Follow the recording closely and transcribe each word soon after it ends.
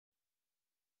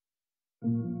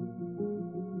I'm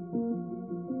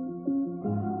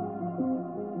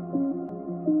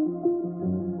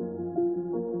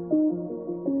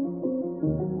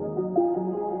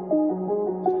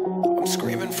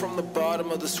screaming from the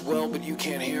bottom of this well, but you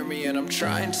can't hear me. And I'm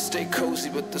trying to stay cozy,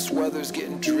 but this weather's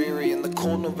getting dreary. In the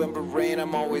cold November rain,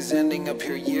 I'm always ending up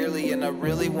here yearly. And I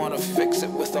really want to fix it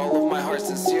with all of my heart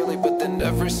sincerely. But then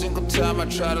every single time I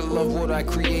try to love what I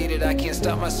created, I can't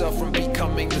stop myself from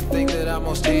becoming the thing that I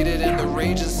most hated. And the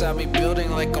rage inside me building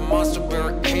like a monster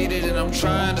barricaded. And I'm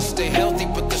trying to stay healthy,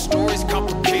 but the story's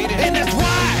complicated. And that's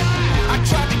why I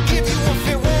tried to give you a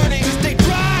fair warning to stay dry.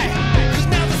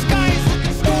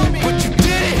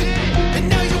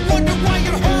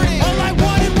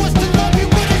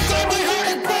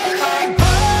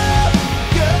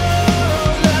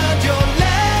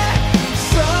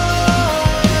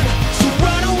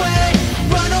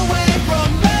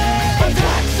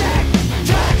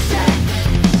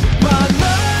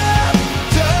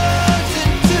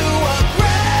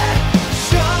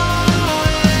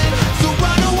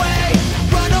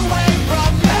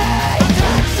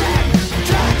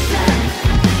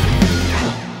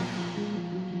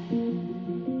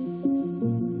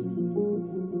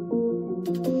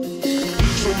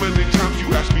 So many times